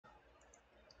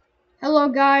Hello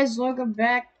guys, welcome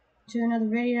back to another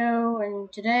video,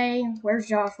 and today, where's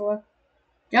Joshua?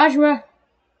 Joshua!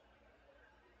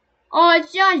 Oh,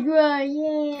 it's Joshua,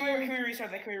 yeah! Can we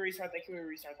restart that? Can we restart that? Can we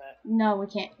restart that? No, we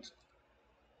can't.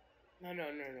 No.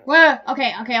 Well,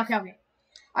 okay.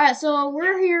 Alright, so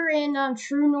we're here in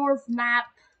True North map,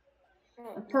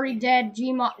 a pretty dead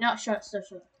Gmod, no, shut.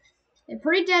 A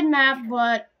pretty dead map,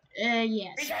 but,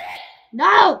 yes. Restart it!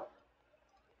 No!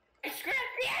 I screwed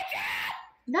the engine!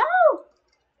 No!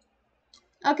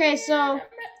 Okay, so,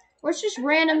 what's just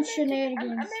random shenanigans?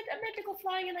 I meant to go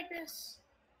flying in like this.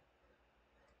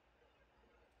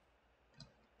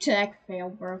 Tech fail,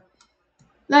 bro.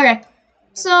 Okay,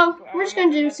 so we're just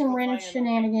gonna do some random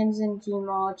shenanigans in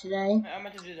Gmod today. I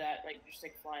meant to do that, like just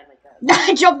like flying like that.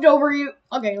 I jumped over you.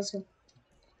 Okay, let's go.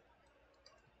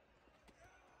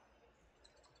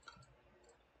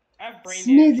 I have brain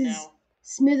damage now.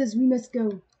 Smithers, we must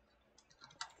go.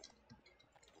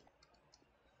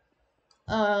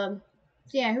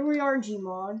 Yeah, here we are in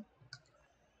Gmod.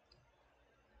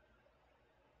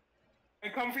 I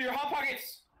come for your hot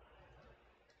pockets.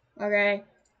 Okay.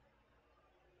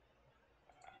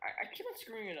 I keep on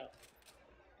screwing it up.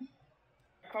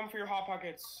 I come for your hot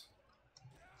pockets.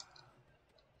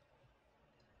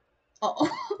 Oh.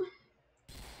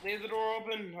 Leave the door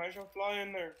open. I shall fly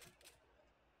in there.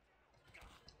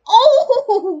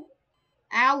 Oh!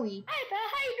 Owie. Hi, pal.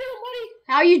 How you doing, buddy?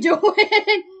 How you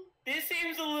doing? This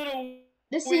seems a little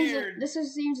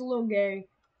Seems a little gay.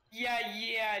 Yeah,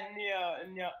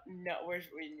 no. Where's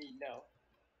we need no.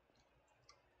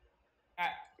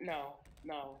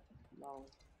 No.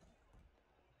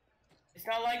 It's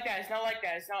not like that. It's not like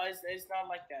that. It's not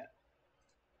like that.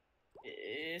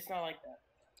 It's not like that.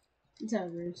 It's not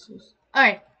racist.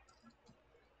 Alright.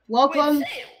 Welcome.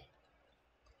 Wait,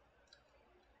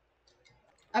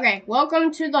 Okay,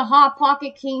 welcome to the Hot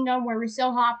Pocket Kingdom where we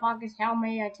sell Hot Pockets. How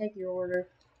may I take your order?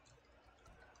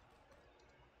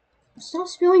 Stop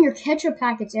spilling your ketchup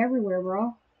packets everywhere,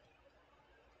 bro.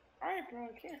 Alright, bro,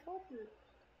 I can't help it.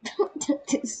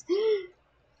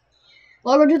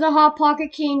 Welcome to the Hot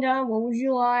Pocket Kingdom. What would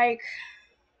you like?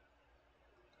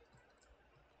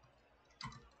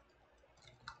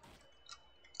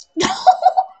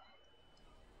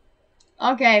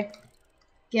 Okay.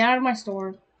 Get out of my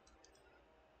store.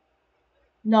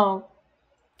 No.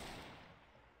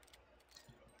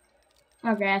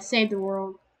 Okay, I saved the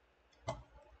world.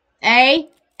 A.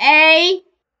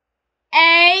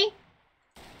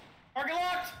 Target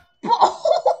locked!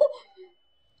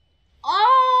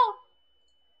 Oh!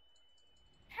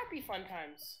 Happy fun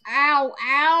times.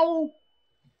 Ow.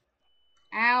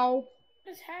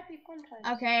 What is happy fun times?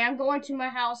 Okay, I'm going to my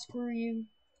house. Screw you.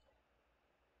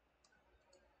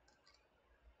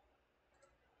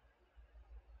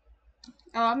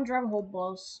 Oh, I'm gonna drive a whole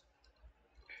bus.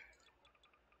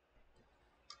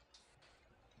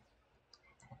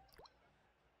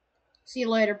 See you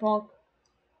later, Paul.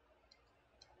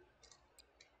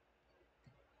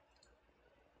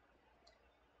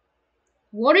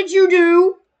 What did you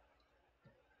do?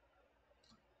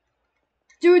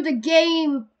 Dude, the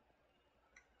game.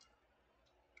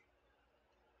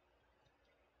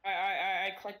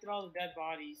 I collected all the dead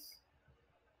bodies.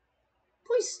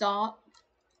 Please stop.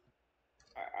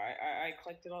 I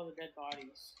collected all the dead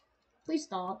bodies. Please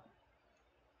stop.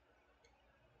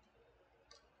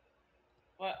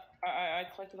 What? I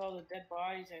collected all the dead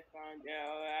bodies I found.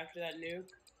 Yeah, after that nuke.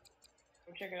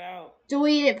 Go check it out.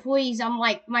 Delete it, please. I'm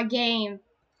like my game.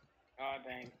 Oh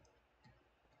dang.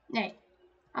 Hey,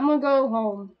 I'm gonna go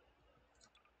home.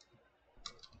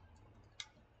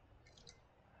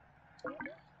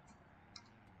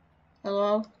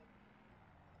 Hello?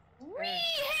 We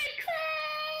had crash!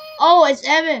 Oh, it's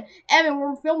Evan. Evan,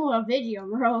 we're filming a video,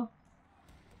 bro.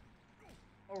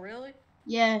 Oh, really?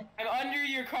 Yeah. I'm under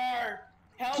your car.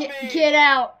 Help me! Get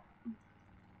out.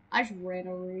 I just ran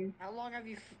over you. How long have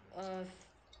you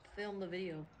filmed the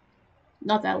video?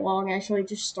 Not that long, actually.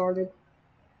 Just started.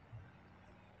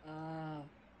 I'm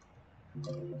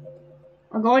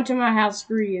going to my house.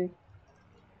 Screw you.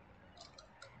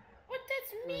 What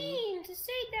does mean to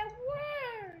say that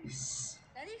word?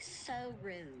 That is so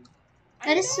rude.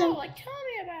 That is so. Like, tell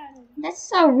me about it. That's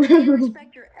so rude. You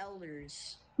respect your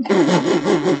elders.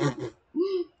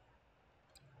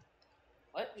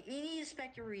 What? You need to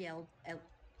respect your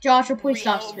Joshua, please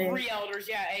stop spitting. Re-elders,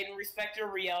 yeah, Aiden, respect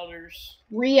your re-elders.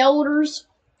 Re-elders?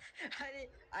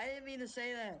 I didn't mean to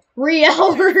say that.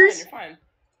 Re-elders? You're fine.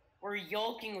 We're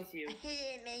yolking with you.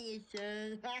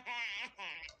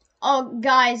 Oh,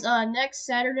 guys, next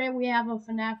Saturday we have a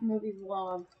FNAF movie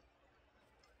vlog.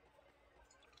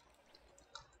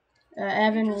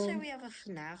 Evan Did you just say we have a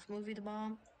FNAF movie to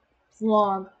bomb?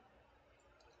 vlog.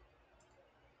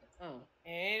 Oh.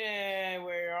 Aiden,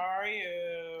 where are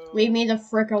you? Leave me the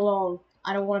frick alone.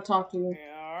 I don't want to talk to you.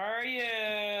 Where are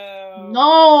you?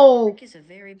 No! Frick is a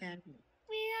very bad word.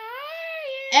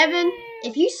 Where are you? Evan,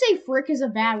 if you say frick is a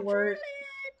bad word.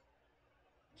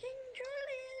 King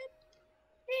Julian.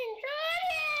 King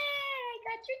Julian, I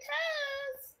got your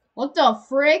toes. What the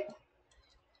frick?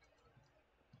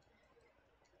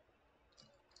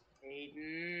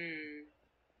 Aiden.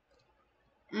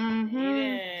 Mm-hmm.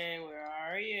 Aiden, where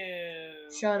are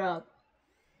you? Shut up.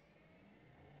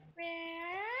 Where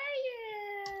are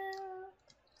you?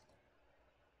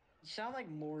 You sound like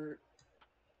Mort.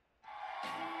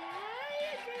 Where are you,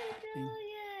 King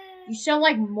Julian? You sound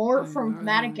like Mort from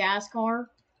Madagascar.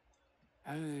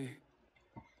 Hey,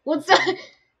 What the?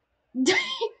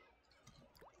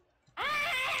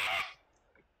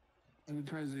 I'm the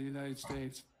president of the United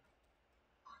States.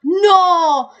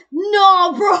 No!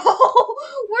 No, bro!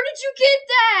 Where did you get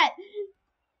that?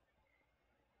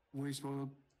 Waste mode.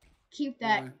 Keep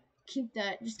that. Keep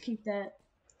that. Just keep that.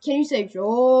 Can you say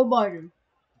Joe Biden?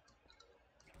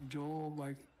 Joel,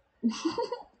 like,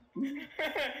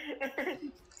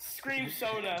 Scream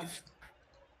soda.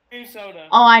 Scream soda.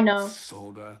 Oh, I know.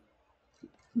 soda.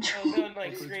 Oh, no,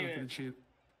 like Chocolate screaming. chip.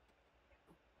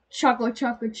 Chocolate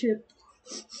chip.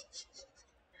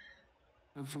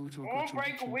 I'm full of Oh, chocolate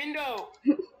break a chip. window.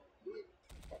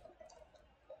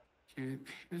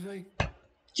 It's like,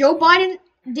 Joe Biden.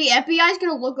 The FBI is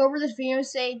gonna look over this video and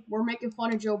say we're making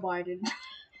fun of Joe Biden.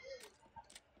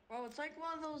 Bro, it's like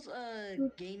one of those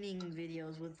gaming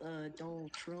videos with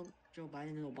Donald Trump, Joe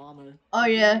Biden, and Obama. Oh,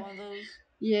 You know yeah. one of those?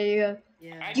 Yeah.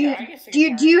 Yeah. I Do you get sick do you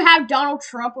and do you tired. have Donald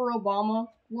Trump or Obama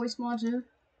voice mod too?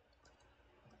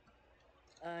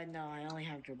 No, I only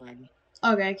have Joe Biden.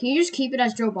 Okay, can you just keep it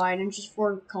as Joe Biden just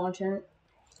for content?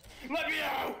 Let me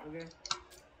out! Okay.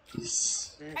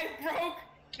 I broke.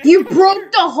 You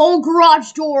broke the whole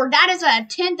garage door. That is a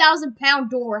 10,000-pound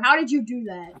door. How did you do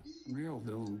that? real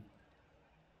dude.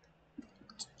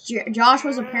 Josh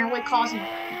was apparently causing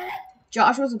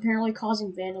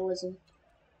vandalism.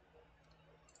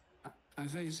 I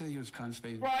thought you said he was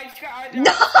constipated. Bro, I just got.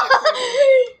 No.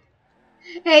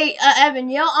 Hey, Evan,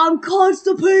 yeah, I'm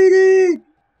constipated.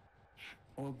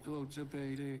 Oh,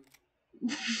 constipated.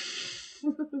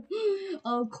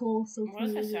 I'm constipated. What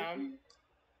does that sound?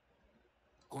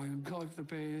 I'm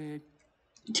constipated.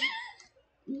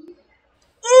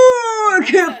 Oh,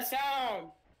 What does that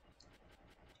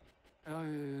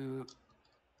sound?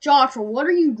 Joshua, what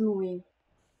are you doing?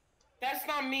 That's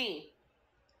not me.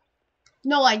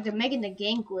 No, like they're making the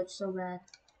game glitch so bad.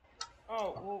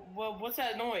 Oh, well, what's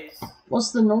that noise?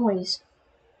 What's the noise?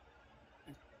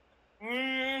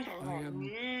 I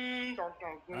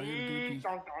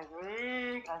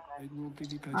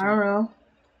I don't know.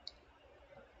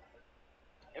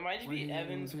 It might just be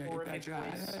Evan's horrific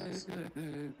voice.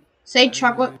 Say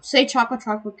chocolate chip. Chocolate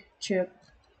chip.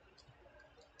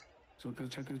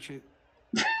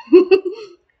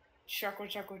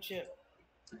 Chocolate chip.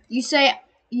 You say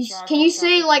can you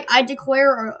say like I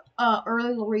declare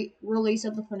early release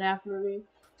of the FNAF movie?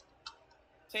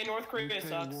 Say North Korea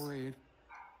sucks.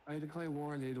 I declare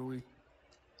war on Italy.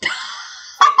 Say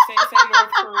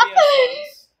North Korea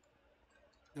sucks.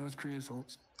 North Korea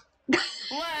sucks.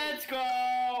 Let's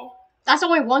go. That's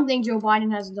only one thing Joe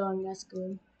Biden has done. That's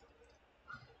good.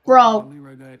 Bro,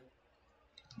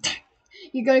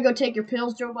 you gonna go take your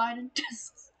pills, Joe Biden?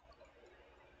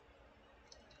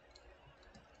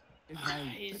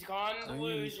 He's gone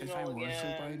delusional if I was Joe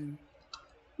again.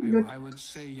 Biden, I would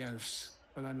say yes,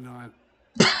 but I'm not.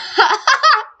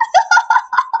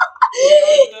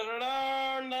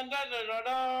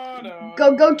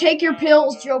 Go take your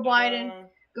pills, Joe Biden.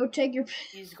 Go take your.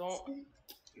 He's gone.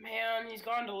 Man, he's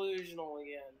gone delusional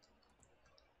again.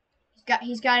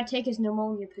 He's got to take his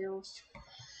pneumonia pills.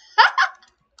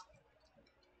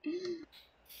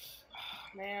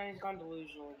 Man, he's gone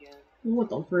delusional again. What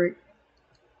the frick?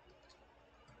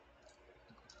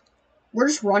 We're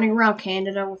just running around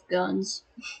Canada with guns.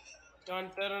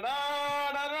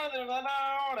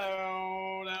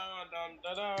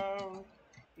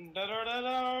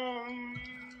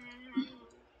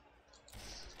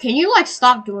 Can you like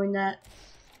stop doing that?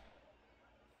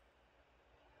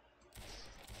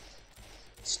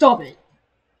 Stop it.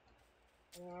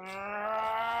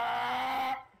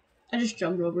 I just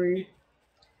jumped over you.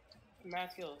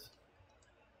 Matt kills.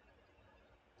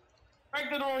 Break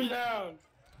the doors down.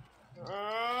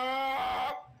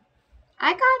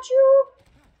 I got you.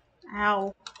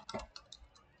 Ow.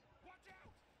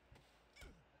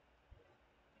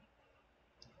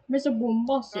 Mr.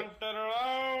 Bombastic.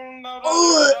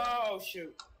 Oh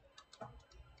shoot.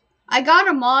 I got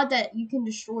a mod that you can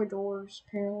destroy doors,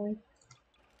 apparently.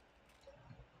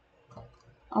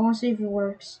 I want to see if it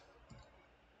works.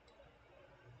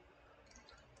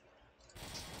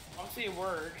 Obviously it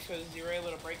works because you were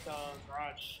able to break the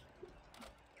garage.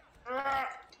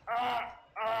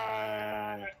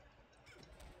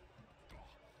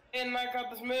 And I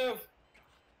got this move.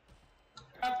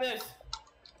 Got this.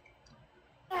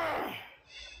 No,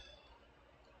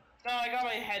 I got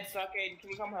my head stuck. Aiden, can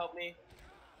you come help me?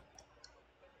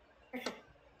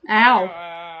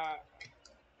 Ow.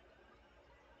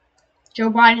 Joe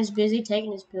Biden is busy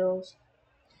taking his pills.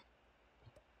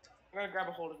 I'm gonna grab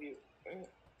a hold of you.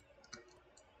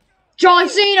 John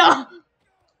Cena!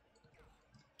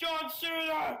 John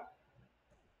Cena!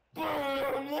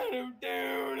 Let him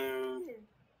down.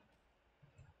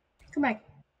 Come back.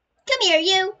 Come here,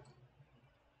 you!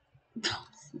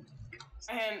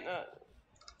 And,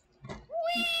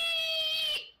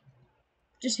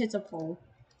 Just hits a pole.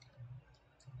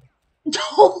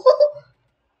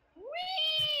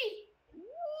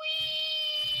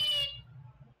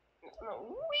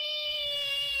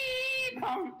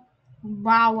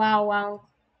 Wow, wow, wow.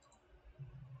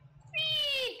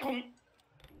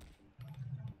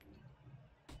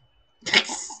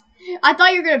 I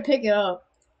thought you were gonna pick it up.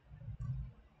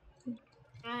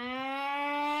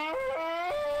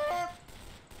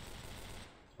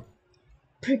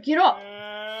 Pick it up.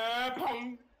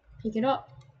 Pick it up.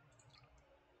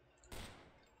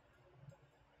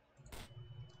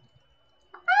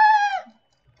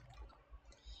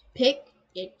 Pick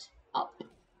it up.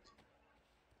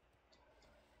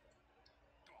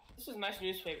 This is a nice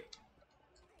newspaper.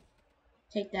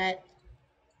 Take that.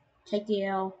 Take the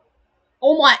L.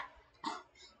 Oh my!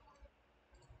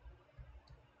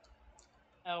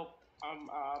 Help! I'm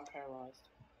paralyzed.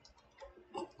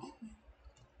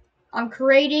 I'm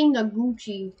creating the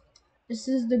Gucci. This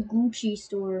is the Gucci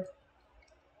store.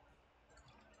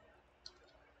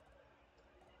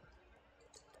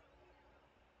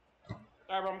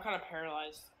 Sorry, bro, I'm kind of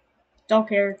paralyzed. Don't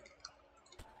care.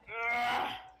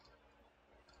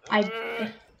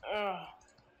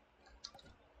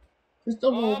 Just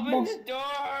Open the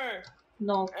door!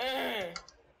 No.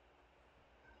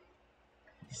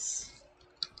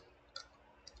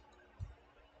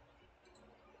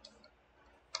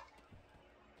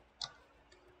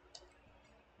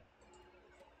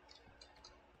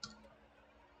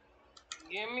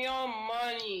 Give me all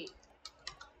money.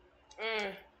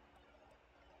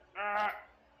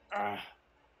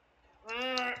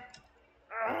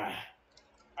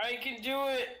 I can do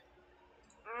it.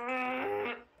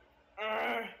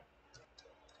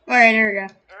 Alright, there we go.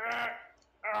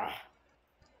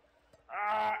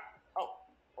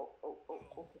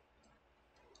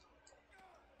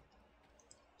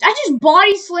 I just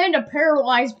body slammed a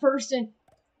paralyzed person.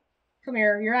 Come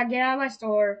here, you're not get out of my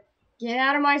store. Get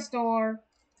out of my store.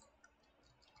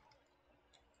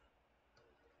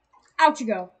 Out you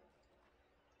go.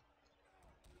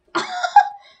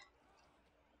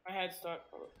 My head's stuck.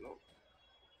 Oh, no.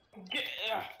 Get.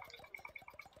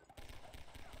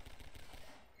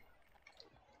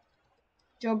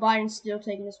 Joe Biden's still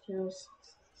taking his pills.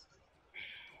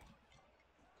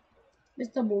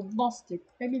 Mr. Bombastic,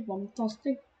 baby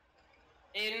fantastic.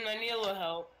 Aiden, I need a little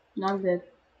help. No, I'm good.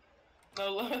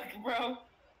 No, look, bro.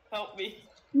 Help me.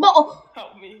 But,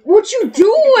 help me. What you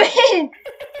doing?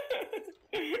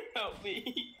 Help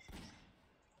me.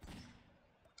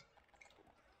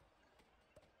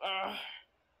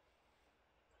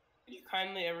 Could you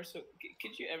kindly ever so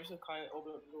kindly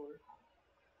open up the door?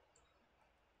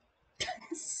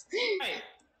 Hey,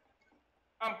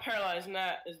 I'm paralyzed, and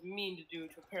that is mean to do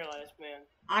to a paralyzed man.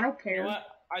 I don't care. You know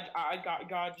what?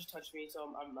 God just touched me, so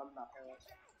I'm not paralyzed.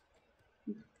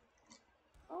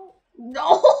 Oh.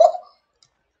 No.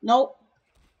 Nope.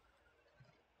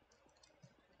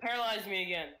 Paralyze me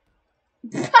again.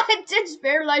 I just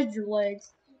paralyzed your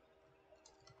legs.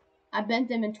 I bent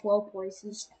them in 12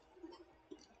 places.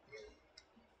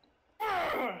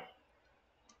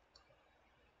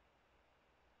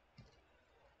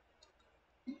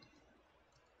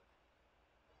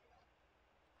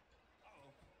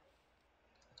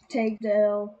 Take the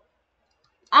L.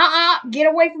 Get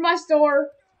away from my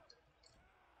store.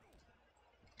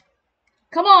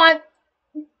 Come on.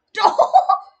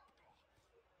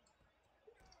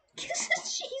 Jesus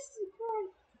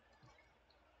Christ.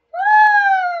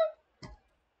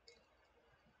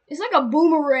 It's like a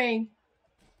boomerang.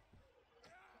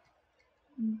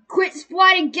 Quit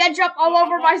splatting ketchup all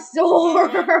over my store.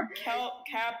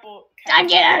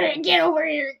 Get over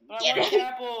here. Get it.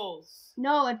 Apples.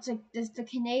 No, it's the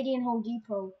Canadian Home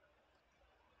Depot.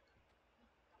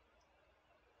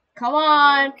 Come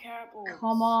on. Capples.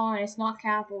 Come on. It's not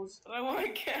Capples. I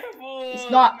want Capples. It's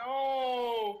not.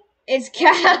 No. It's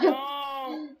Cap.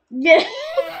 No. Get.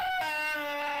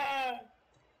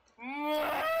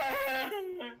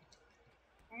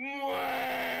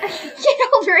 Get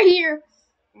over here.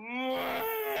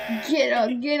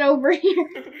 Get over here.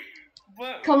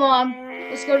 Come on.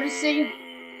 Let's go to see.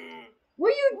 What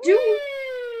are you doing?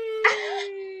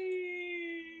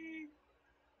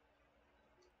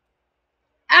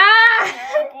 Ah!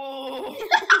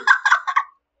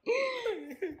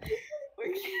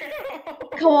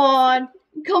 Come on.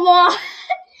 Come on.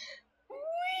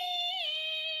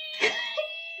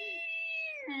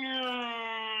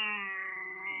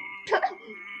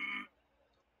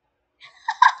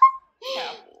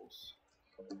 Capples.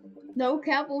 No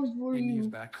Capples for Amy's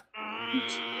you. back.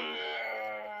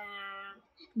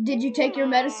 Did you take your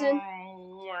medicine?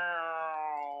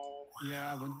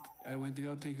 Yeah, I went to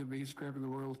go take the biggest crap in the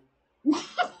world.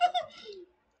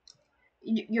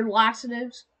 Your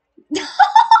laxatives? What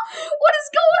is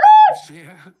going on?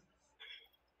 Yeah.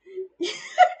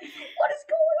 What is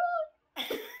going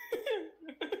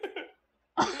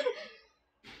on?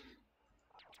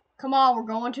 Come on, we're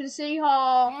going to the city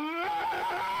hall.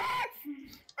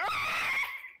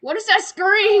 What is that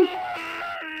scream?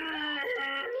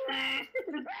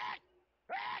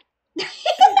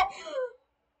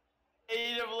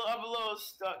 Hey, I'm a little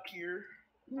stuck here.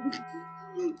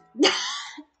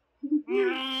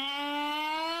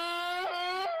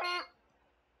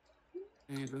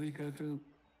 Hey, really got to.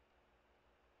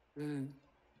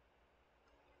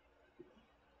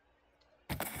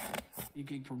 You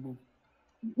can come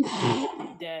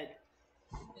Dead.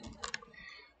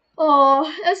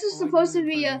 Oh, this is supposed to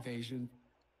be a...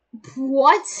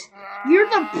 What? You're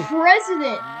the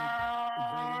president.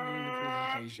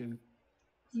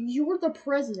 You're the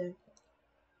president.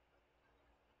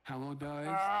 Hello, guys.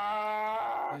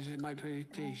 This is my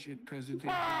presentation.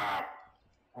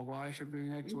 I should be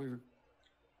next week.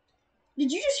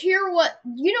 Did you just hear what...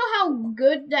 You know how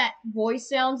good that voice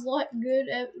sounds like? Good,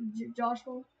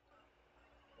 Joshua?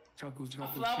 Chocolate chip.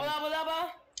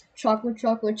 Chocolate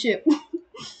chip.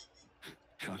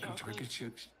 Chocolate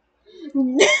chips.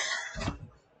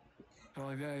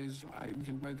 Hello, guys.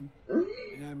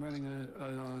 I'm running a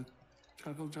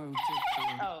chocolate chip.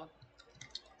 Oh.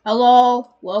 Hello,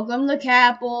 welcome to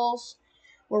Capples.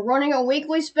 We're running a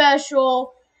weekly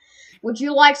special. Would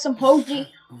you like some Home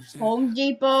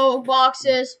Depot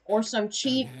boxes or some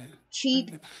cheap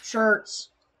shirts?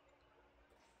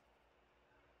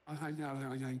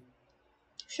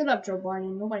 Shut up, Joe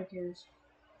Biden. Nobody cares.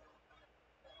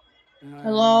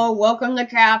 Hello, welcome to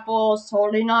Capples.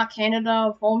 Totally not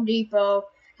Canada. Home Depot.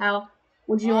 How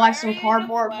would you like some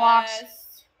cardboard box?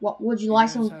 What would you like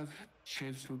some?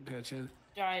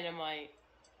 Dynamite.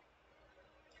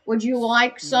 Would you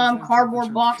like some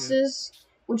cardboard boxes?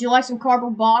 Would you like some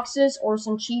cardboard boxes or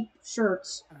some cheap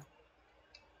shirts?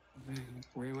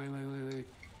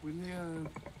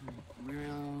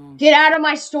 Get out of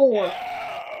my store.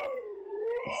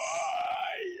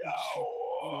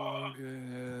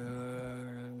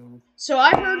 So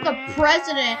I heard the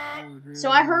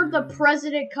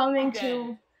president coming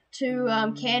to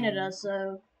Canada,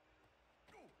 so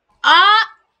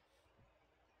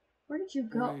where did you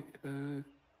go?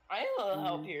 I need a little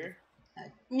help here.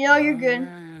 No, you're good. Joe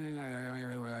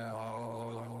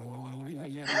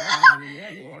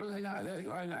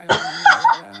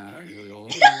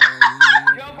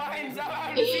Biden's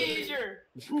out of seizure.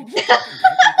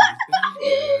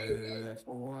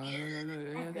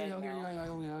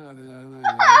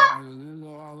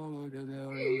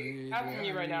 That's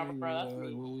me right now, bro. That's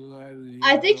me.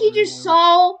 I think he just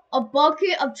saw a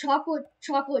bucket of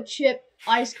chocolate chip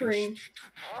ice cream.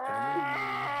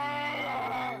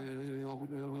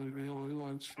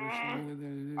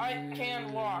 I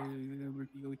can't walk.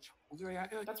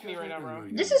 That's me right now, bro.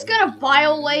 This is gonna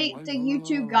violate the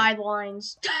YouTube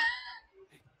guidelines.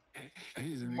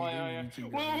 Wait,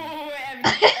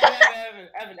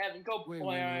 Evan, go.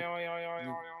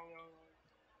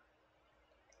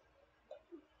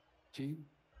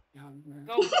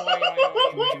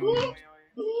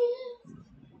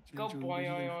 Go, boy.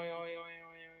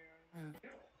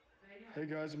 Hey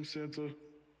guys, I'm Santa.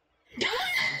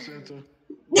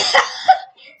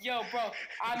 Yo, bro,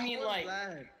 I mean, like...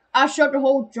 I shoved a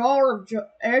whole jar of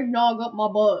eggnog up my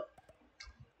butt.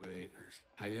 Wait.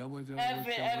 Evan,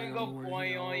 go,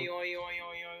 boy.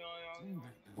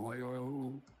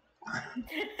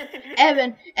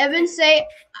 Evan, say,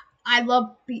 I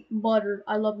love butter.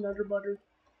 I love Nutter Butter.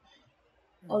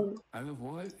 I love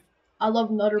what? I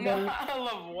love Nutter Butter. I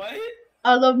love what?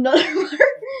 I love Nutter Butter.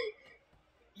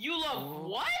 You love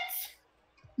what?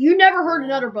 You never heard of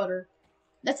Nutter Butter.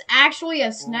 That's actually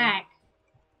a snack.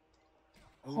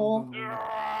 Oh.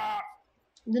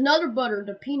 The Nutter Butter,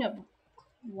 the peanut,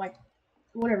 like,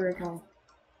 whatever it's called.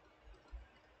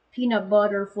 Peanut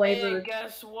butter Hey, flavored.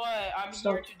 guess what? I'm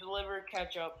stuff. here to deliver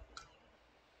ketchup.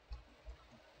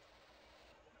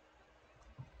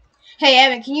 Hey,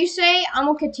 Evan, can you say I'm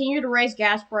gonna continue to raise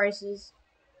gas prices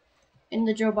in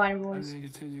the Joe Biden I'm voice? gonna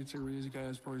continue to raise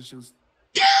gas prices.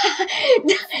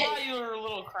 That's why you're a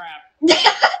little crap,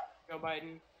 Joe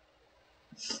Biden.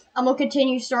 I'm gonna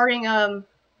continue starting the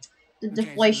Okay,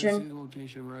 deflation. so this is the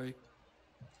location, right?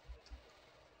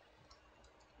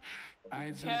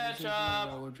 I said this is the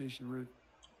Ketchup. location, right?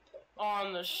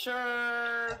 On the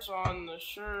shirts, on the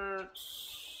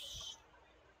shirts.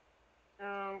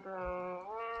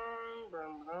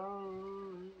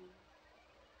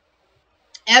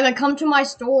 Evan, come to my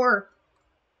store.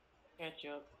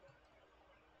 Ketchup.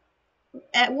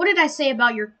 What did I say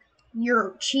about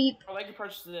your cheap? I'd like to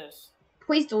purchase this.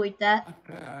 Please delete that.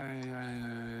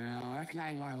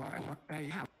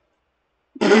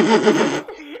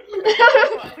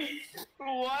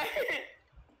 What?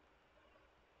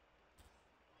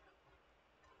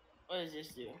 What does this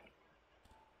do?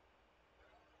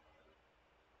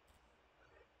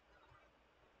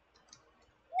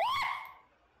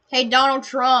 Hey, Donald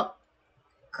Trump,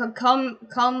 come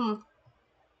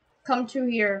to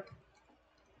here.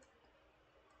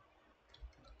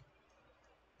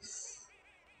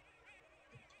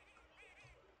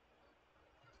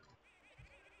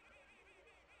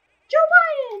 Joe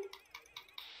Biden.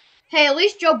 Hey, at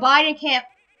least Joe Biden can't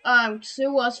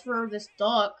sue us for this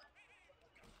duck.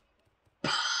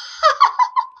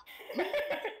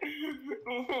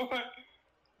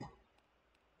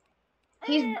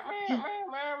 He's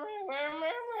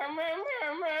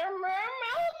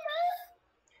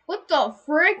what the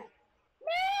frick?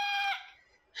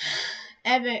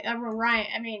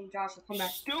 Joshua, come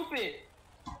back. Stupid.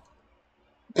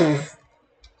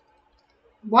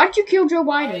 Why'd you kill Joe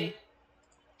Biden?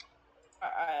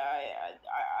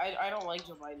 I don't like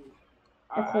Joe Biden.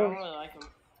 Of I course. don't really like him.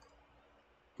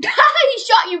 He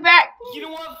shot you back. You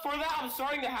know what? For that, I'm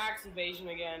starting the hacks invasion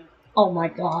again. Oh my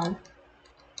god.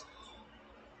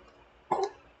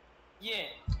 Yeah.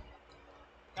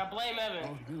 Now blame Evan.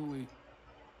 Oh, Billy.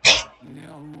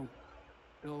 No.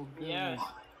 Oh, Billy. Yes.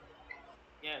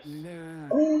 Yes.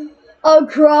 Yeah. I'm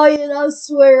crying, I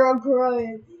swear I'm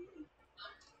crying.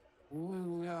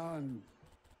 William.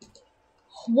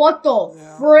 What the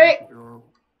Yeah, frick? girl.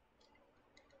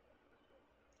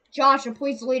 Joshua,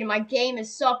 please delete it. My game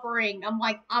is suffering.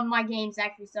 My game's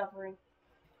actually suffering.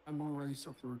 I'm already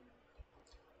suffering.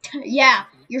 Yeah,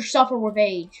 you're suffering with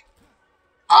age.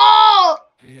 Oh!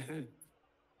 Yeah.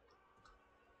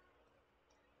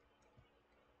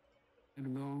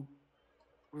 Hello.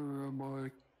 Where am I?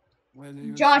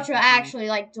 When Joshua actually,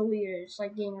 deleted it. It's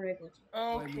getting ridiculous.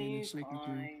 Okay,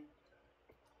 fine.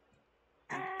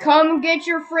 Come get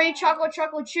your free chocolate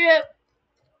chip.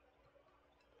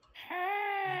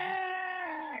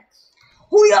 Hacks.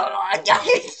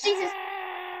 Jesus.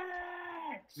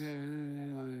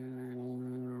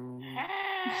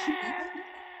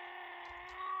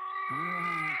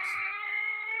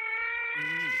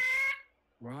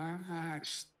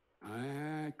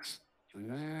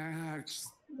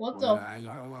 Relax. What the? I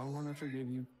want to forgive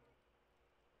you.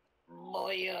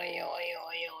 What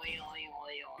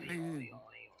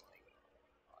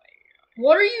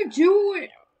are you doing?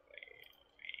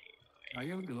 I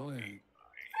am glowing.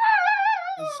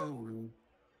 It's so rude.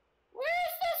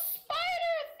 Where's the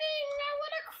spider thing? I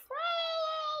want to crawl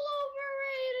all over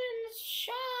Raiden's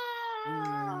shop.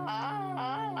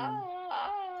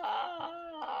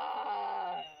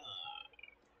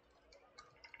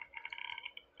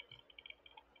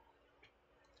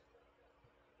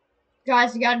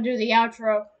 Guys, you gotta do the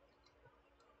outro.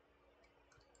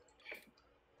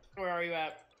 Where are you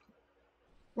at?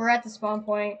 We're at the spawn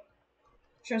point.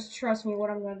 Just trust me what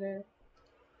I'm gonna do.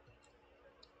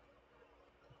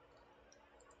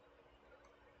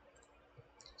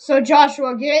 So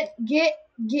Joshua, get in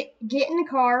the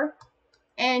car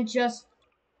and just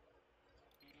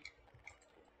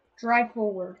drive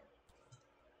forward.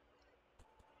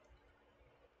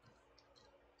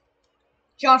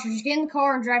 Joshua, just get in the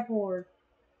car and drive forward.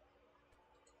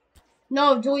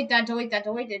 No, delete that. Get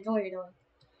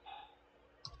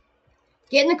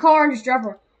in the car and just drive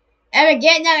forward. Evan,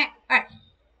 get in that. Alright.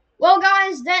 Well,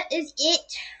 guys, that is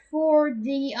it for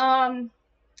the,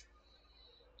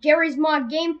 Garry's Mod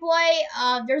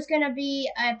gameplay. There's gonna be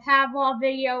a Pavlov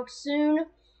video soon.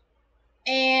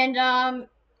 And,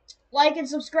 like and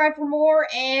subscribe for more,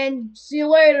 and see you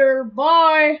later.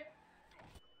 Bye.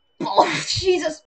 Oh, Jesus.